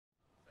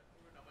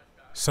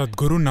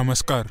सद्गुरु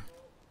नमस्कार।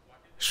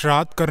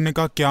 श्राद्ध करने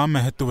का क्या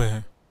महत्व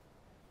है?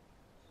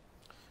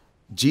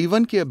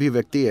 जीवन की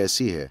अभिव्यक्ति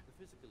ऐसी है,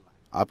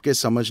 आपके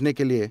समझने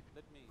के लिए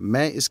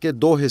मैं इसके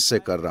दो हिस्से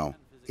कर रहा हूं।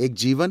 एक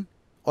जीवन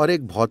और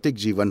एक भौतिक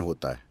जीवन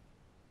होता है।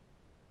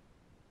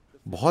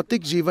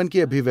 भौतिक जीवन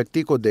की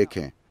अभिव्यक्ति को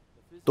देखें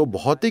तो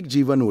भौतिक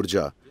जीवन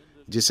ऊर्जा,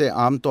 जिसे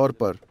आमतौर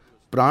पर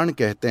प्राण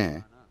कहते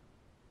हैं,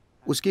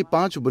 उसकी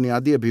 5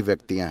 बुनियादी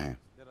अभिव्यक्तियां हैं।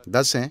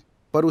 10 हैं,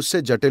 पर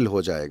उससे जटिल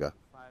हो जाएगा।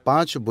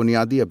 5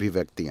 बुनियादी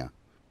अभिव्यक्तियां,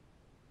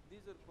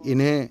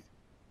 इन्हें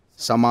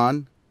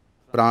समान,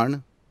 प्राण,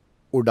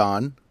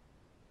 उड़ान,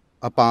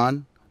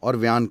 अपान और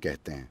व्यान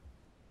कहते हैं।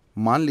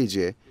 मान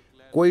लीजिए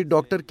कोई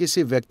डॉक्टर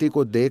किसी व्यक्ति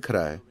को देख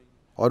रहा है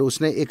और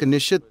उसने एक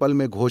निश्चित पल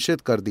में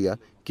घोषित कर दिया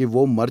कि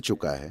वो मर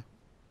चुका है।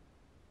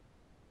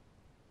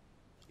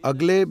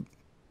 अगले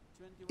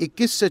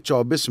 21 से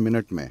 24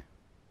 मिनट में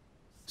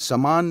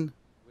समान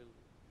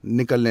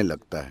निकलने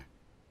लगता है।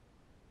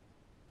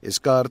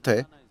 इसका अर्थ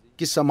है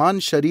कि समान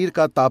शरीर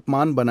का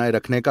तापमान बनाए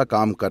रखने का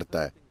काम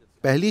करता है।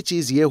 पहली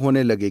चीज ये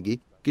होने लगेगी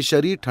कि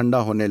शरीर ठंडा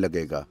होने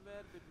लगेगा।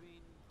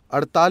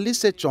 48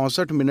 से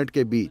 64 मिनट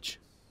के बीच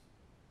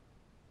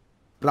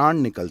प्राण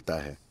निकलता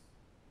है।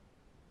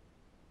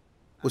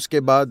 उसके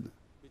बाद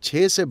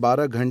 6 से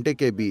 12 घंटे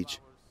के बीच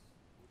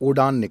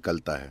उड़ान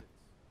निकलता है।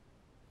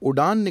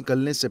 उड़ान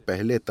निकलने से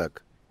पहले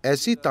तक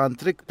ऐसी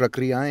तांत्रिक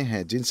प्रक्रियाएं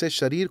हैं जिनसे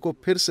शरीर को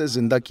फिर से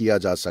जिंदा किया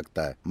जा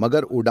सकता है,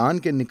 मगर उड़ान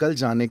के निकल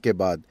जाने के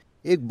बाद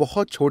एक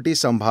बहुत छोटी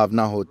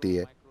संभावना होती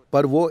है,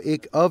 पर वो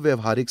एक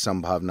अव्यवहारिक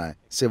संभावना है।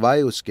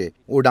 सिवाय उसके,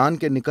 उड़ान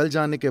के निकल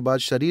जाने के बाद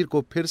शरीर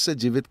को फिर से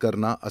जीवित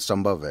करना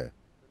असंभव है।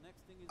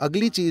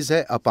 अगली चीज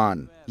है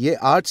अपान। ये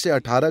 8 से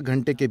 18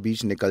 घंटे के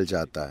बीच निकल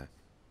जाता है।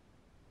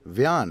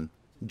 व्यान,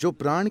 जो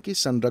प्राण की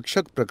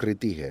संरक्षक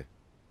प्रकृति है,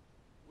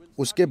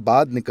 उसके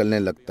बाद निकलने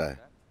लगता है।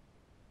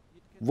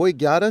 वो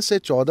 11 से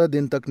 14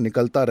 दिन तक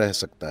निकलता रह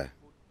सकता है।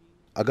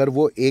 अगर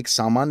वो एक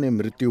सामान्य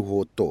मृत्यु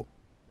हो तो,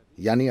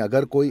 यानी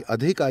अगर कोई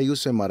अधिक आयु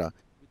से मरा,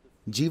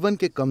 जीवन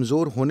के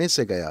कमजोर होने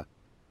से गया,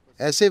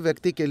 ऐसे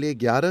व्यक्ति के लिए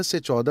 11 से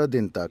 14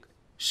 दिन तक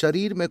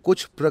शरीर में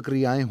कुछ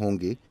प्रक्रियाएं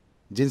होंगी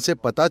जिनसे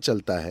पता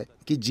चलता है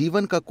कि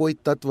जीवन का कोई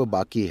तत्व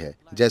बाकी है।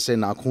 जैसे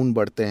नाखून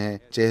बढ़ते हैं,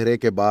 चेहरे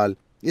के बाल,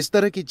 इस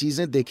तरह की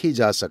चीजें देखी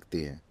जा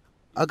सकती हैं।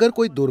 अगर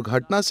कोई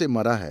दुर्घटना से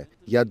मरा है,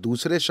 या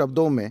दूसरे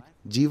शब्दों में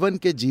जीवन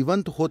के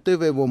जीवंत होते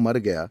हुए वो मर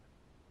गया,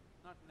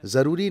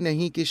 जरूरी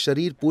नहीं कि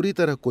शरीर पूरी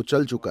तरह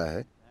कुचल चुका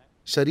है।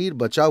 शरीर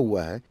बचा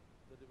हुआ है।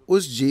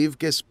 उस जीव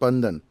के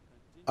स्पंदन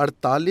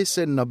 48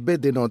 से 90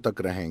 दिनों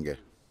तक रहेंगे।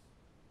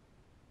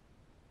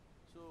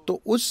 तो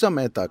उस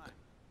समय तक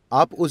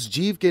आप उस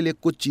जीव के लिए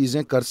कुछ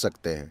चीजें कर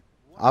सकते हैं।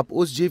 आप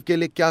उस जीव के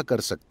लिए क्या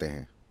कर सकते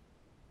हैं?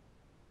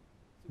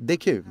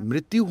 देखिए,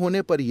 मृत्यु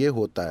होने पर यह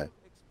होता है,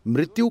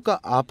 मृत्यु का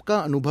आपका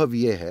अनुभव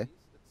यह है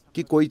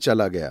कि कोई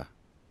चला गया,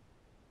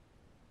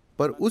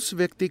 पर उस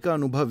व्यक्ति का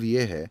अनुभव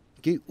यह है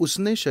कि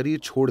उसने शरीर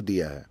छोड़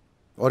दिया है,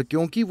 और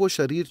क्योंकि वो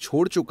शरीर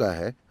छोड़ चुका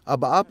है,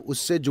 अब आप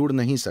उससे जुड़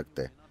नहीं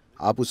सकते,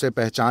 आप उसे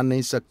पहचान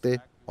नहीं सकते,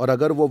 और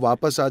अगर वो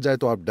वापस आ जाए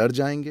तो आप डर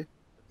जाएंगे।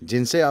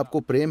 जिनसे आपको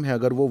प्रेम है,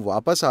 अगर वो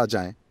वापस आ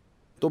जाएं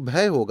तो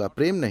भय होगा,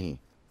 प्रेम नहीं,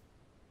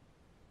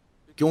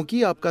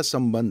 क्योंकि आपका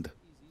संबंध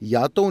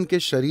या तो उनके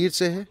शरीर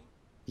से है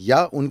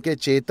या उनके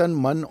चेतन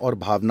मन और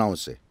भावनाओं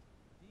से।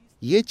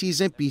 ये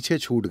चीजें पीछे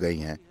छूट गई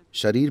हैं।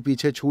 शरीर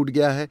पीछे छूट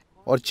गया है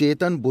और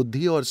चेतन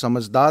बुद्धि और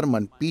समझदार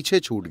मन पीछे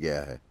छूट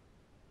गया है।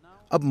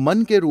 अब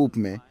मन के रूप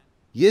में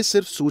ये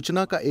सिर्फ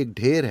सूचना का एक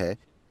ढेर है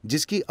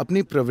जिसकी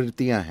अपनी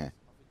प्रवृत्तियां हैं।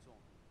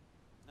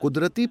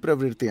 कुदरती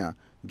प्रवृत्तियां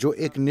जो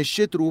एक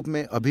निश्चित रूप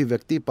में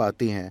अभिव्यक्ति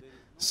पाती हैं,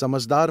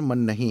 समझदार मन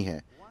नहीं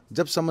है।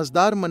 जब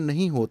समझदार मन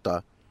नहीं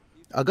होता,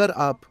 अगर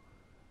आप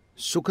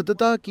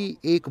सुखदता की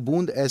एक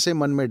बूंद ऐसे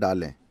मन में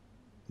डालें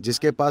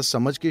जिसके पास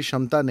समझ की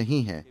क्षमता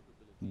नहीं है,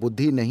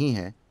 बुद्धि नहीं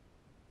है,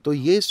 तो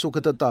ये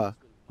सुखदता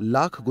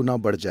लाख गुना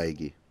बढ़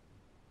जाएगी।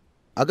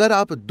 अगर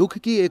आप दुख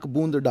की एक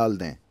बूंद डाल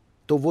दें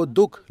तो वो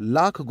दुख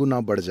लाख गुना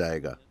बढ़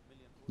जाएगा।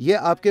 ये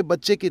आपके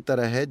बच्चे की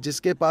तरह है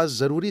जिसके पास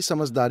जरूरी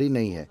समझदारी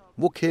नहीं है।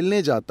 वो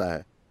खेलने जाता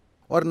है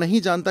और नहीं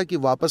जानता कि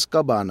वापस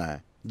कब आना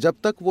है। जब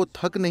तक वो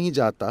थक नहीं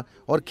जाता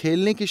और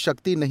खेलने की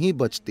शक्ति नहीं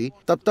बचती,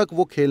 तब तक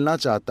वो खेलना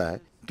चाहता है,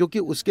 क्योंकि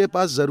उसके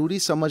पास जरूरी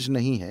समझ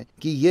नहीं है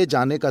कि ये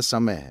जाने का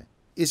समय है।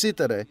 इसी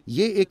तरह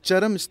ये एक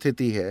चरम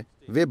स्थिति है।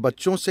 वे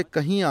बच्चों से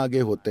कहीं आगे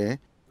होते हैं,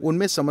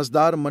 उनमें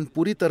समझदार मन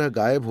पूरी तरह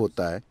गायब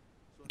होता है।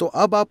 तो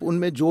अब आप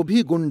उनमें जो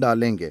भी गुण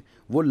डालेंगे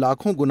वो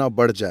लाखों गुना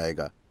बढ़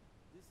जाएगा।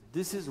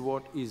 This is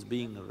what is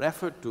being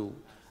referred to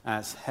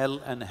as hell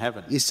and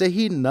heaven. इसे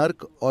ही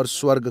नर्क और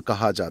स्वर्ग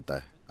कहा जाता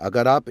है।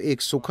 अगर आप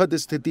एक सुखद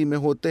स्थिति में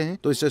होते हैं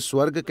तो इसे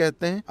स्वर्ग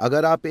कहते हैं।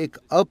 अगर आप एक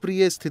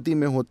अप्रिय स्थिति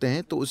में होते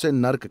हैं तो उसे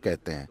नर्क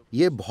कहते हैं।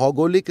 ये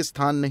भौगोलिक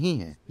स्थान नहीं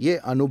है, ये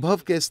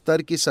अनुभव के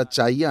स्तर की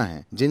सच्चाइयां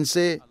हैं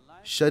जिनसे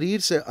शरीर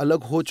से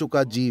अलग हो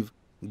चुका जीव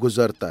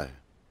गुजरता है।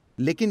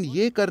 लेकिन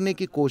ये करने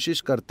की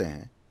कोशिश करते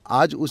हैं।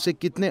 आज उसे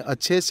कितने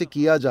अच्छे से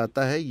किया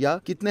जाता है या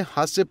कितने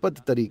हास्यपद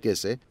तरीके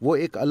से, वो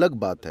एक अलग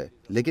बात है।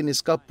 लेकिन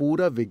इसका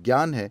पूरा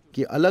विज्ञान है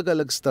कि अलग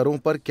अलग स्तरों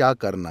पर क्या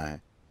करना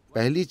है।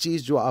 पहली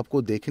चीज जो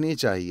आपको देखनी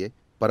चाहिए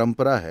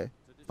परंपरा है।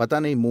 पता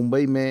नहीं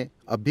मुंबई में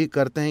अब भी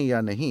करते हैं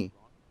या नहीं,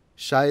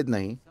 शायद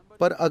नहीं,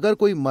 पर अगर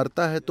कोई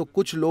मरता है तो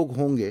कुछ लोग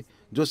होंगे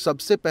जो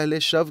सबसे पहले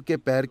शव के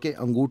पैर के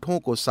अंगूठों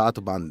को साथ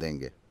बांध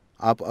देंगे।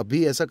 आप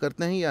अभी ऐसा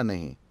करते हैं या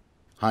नहीं?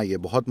 हाँ, ये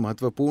बहुत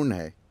महत्वपूर्ण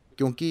है,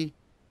 क्योंकि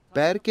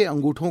पैर के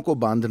अंगूठों को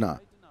बांधना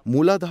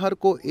मूलाधार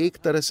को एक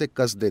तरह से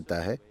कस देता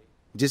है,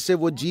 जिससे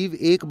वो जीव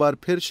एक बार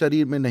फिर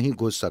शरीर में नहीं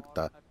घुस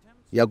सकता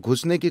या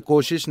घुसने की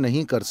कोशिश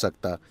नहीं कर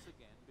सकता,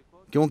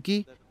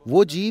 क्योंकि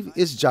वो जीव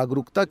इस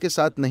जागरूकता के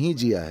साथ नहीं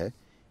जिया है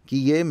कि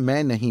ये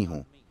मैं नहीं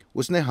हूं।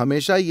 उसने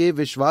हमेशा ये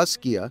विश्वास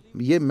किया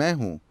ये मैं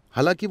हूं।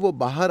 हालांकि वो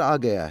बाहर आ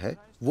गया है,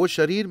 वो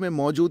शरीर में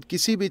मौजूद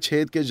किसी भी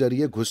छेद के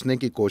जरिए घुसने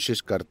की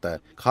कोशिश करता है,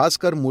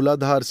 खासकर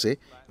मूलाधार से,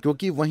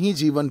 क्योंकि वहीं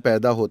जीवन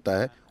पैदा होता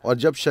है। और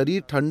जब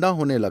शरीर ठंडा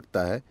होने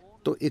लगता है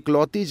तो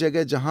इकलौती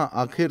जगह जहां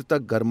आखिर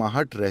तक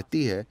गर्माहट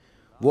रहती है,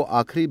 वो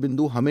आखिरी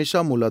बिंदु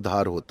हमेशा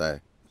मूलाधार होता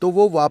है। तो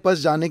वो वापस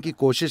जाने की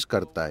कोशिश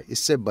करता है।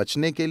 इससे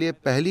बचने के लिए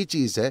पहली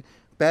चीज है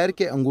पैर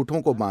के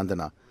अंगूठों को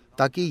बांधना,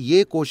 ताकि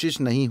ये कोशिश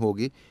नहीं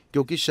होगी,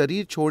 क्योंकि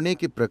शरीर छोड़ने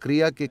की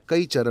प्रक्रिया के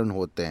कई चरण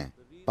होते हैं।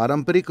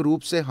 पारंपरिक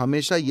रूप से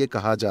हमेशा ये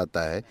कहा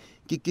जाता है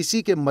कि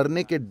किसी के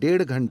मरने के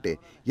 1.5 घंटे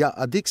या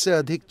अधिक से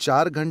अधिक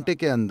 4 घंटे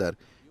के अंदर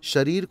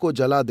शरीर को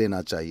जला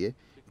देना चाहिए,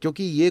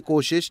 क्योंकि ये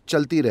कोशिश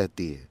चलती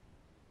रहती है।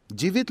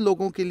 जीवित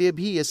लोगों के लिए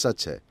भी ये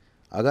सच है।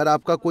 अगर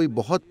आपका कोई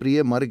बहुत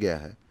प्रिय मर गया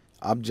है,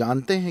 आप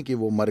जानते हैं कि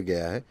वो मर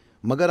गया है,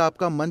 मगर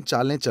आपका मन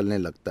चालें चलने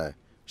लगता है।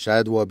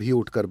 शायद वो अभी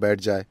उठकर बैठ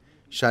जाए,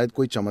 शायद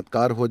कोई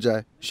चमत्कार हो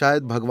जाए,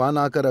 शायद भगवान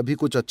आकर अभी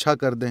कुछ अच्छा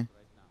कर दें।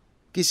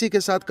 किसी के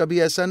साथ कभी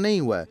ऐसा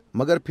नहीं हुआ है,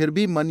 मगर फिर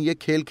भी मन ये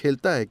खेल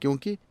खेलता है,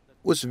 क्योंकि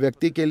उस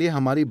व्यक्ति के लिए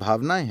हमारी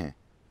भावनाएं हैं।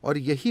 और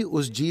यही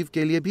उस जीव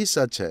के लिए भी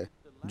सच है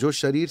जो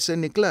शरीर से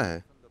निकला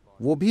है।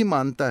 वो भी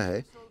मानता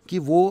है कि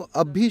वो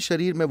अब भी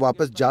शरीर में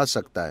वापस जा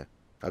सकता है।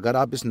 अगर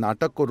आप इस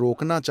नाटक को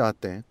रोकना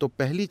चाहते हैं तो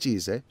पहली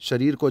चीज है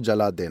शरीर को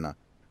जला देना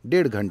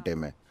 1.5 घंटे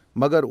में।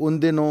 मगर उन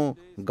दिनों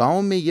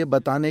गांव में ये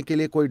बताने के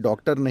लिए कोई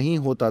डॉक्टर नहीं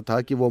होता था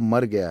कि वो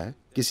मर गया है।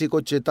 किसी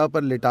को चिता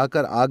पर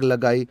लिटाकर आग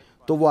लगाई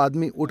तो वो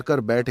आदमी उठकर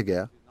बैठ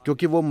गया,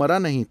 क्योंकि वो मरा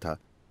नहीं था।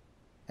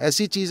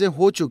 ऐसी चीजें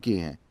हो चुकी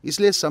हैं,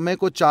 इसलिए समय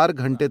को 4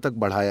 घंटे तक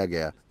बढ़ाया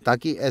गया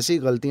ताकि ऐसी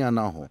गलतियां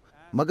ना हो।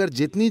 मगर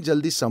जितनी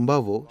जल्दी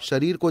संभव हो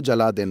शरीर को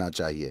जला देना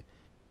चाहिए।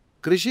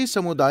 कृषि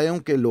समुदायों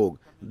के लोग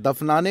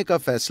दफनाने का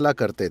फैसला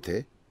करते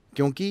थे,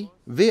 क्योंकि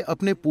वे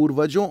अपने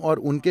पूर्वजों और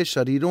उनके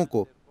शरीरों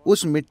को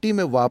उस मिट्टी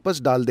में वापस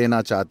डाल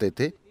देना चाहते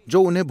थे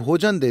जो उन्हें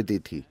भोजन देती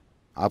थी।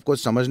 आपको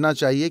समझना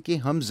चाहिए कि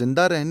हम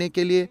जिंदा रहने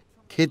के लिए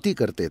खेती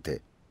करते थे।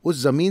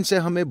 उस जमीन से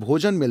हमें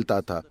भोजन मिलता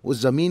था।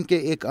 उस जमीन के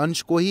एक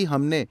अंश को ही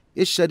हमने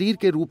इस शरीर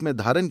के रूप में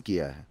धारण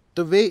किया है।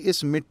 तो वे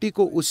इस मिट्टी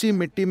को उसी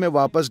मिट्टी में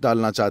वापस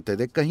डालना चाहते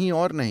थे, कहीं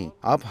और नहीं।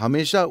 आप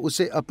हमेशा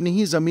उसे अपनी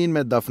ही जमीन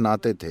में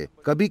दफनाते थे,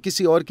 कभी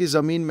किसी और की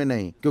जमीन में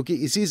नहीं, क्योंकि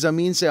इसी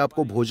जमीन से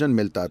आपको भोजन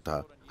मिलता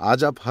था।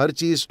 आज आप हर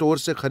चीज स्टोर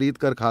से खरीद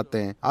कर खाते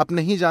हैं। आप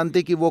नहीं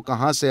जानते कि वो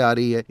कहाँ से आ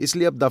रही है,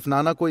 इसलिए अब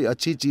दफनाना कोई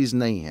अच्छी चीज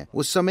नहीं है।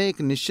 उस समय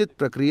एक निश्चित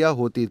प्रक्रिया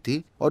होती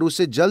थी और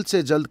उसे जल्द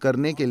से जल्द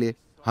करने के लिए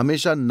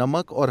हमेशा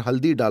नमक और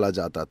हल्दी डाला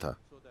जाता था,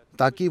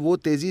 ताकि वो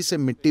तेजी से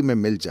मिट्टी में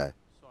मिल जाए।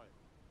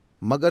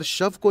 मगर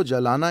शव को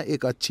जलाना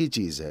एक अच्छी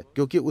चीज है,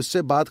 क्योंकि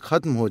उससे बात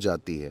खत्म हो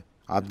जाती है।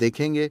 आप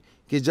देखेंगे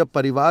कि जब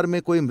परिवार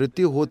में कोई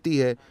मृत्यु होती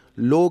है,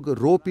 लोग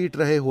रो पीट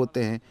रहे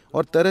होते हैं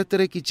और तरह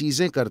तरह की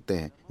चीजें करते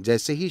हैं।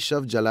 जैसे ही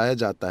शव जलाया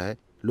जाता है,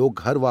 लोग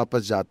घर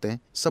वापस जाते हैं,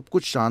 सब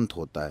कुछ शांत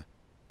होता है।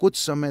 कुछ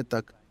समय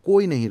तक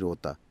कोई नहीं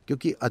रोता,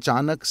 क्योंकि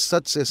अचानक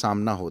सच से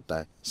सामना होता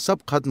है। सब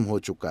खत्म हो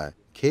चुका है,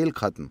 खेल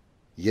खत्म।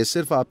 ये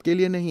सिर्फ आपके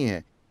लिए नहीं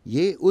है,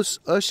 ये उस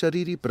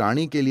अशरीरी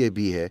प्राणी के लिए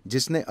भी है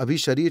जिसने अभी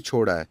शरीर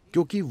छोड़ा है,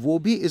 क्योंकि वो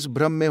भी इस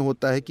भ्रम में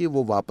होता है कि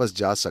वो वापस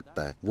जा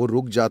सकता है। वो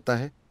रुक जाता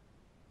है,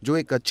 जो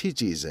एक अच्छी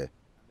चीज है।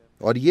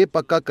 और ये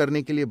पक्का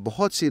करने के लिए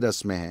बहुत सी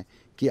रस्में हैं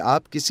कि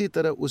आप किसी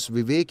तरह उस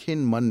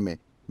विवेकहीन मन में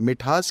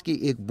मिठास की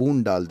एक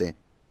बूंद डाल दें,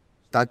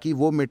 ताकि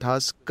वो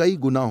मिठास कई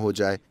गुना हो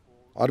जाए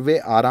और वे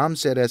आराम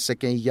से रह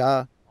सकें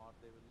या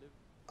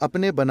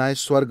अपने बनाए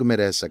स्वर्ग में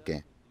रह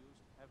सकें।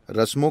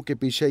 रस्मों के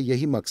पीछे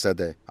यही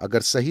मकसद है,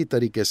 अगर सही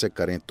तरीके से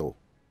करें तो।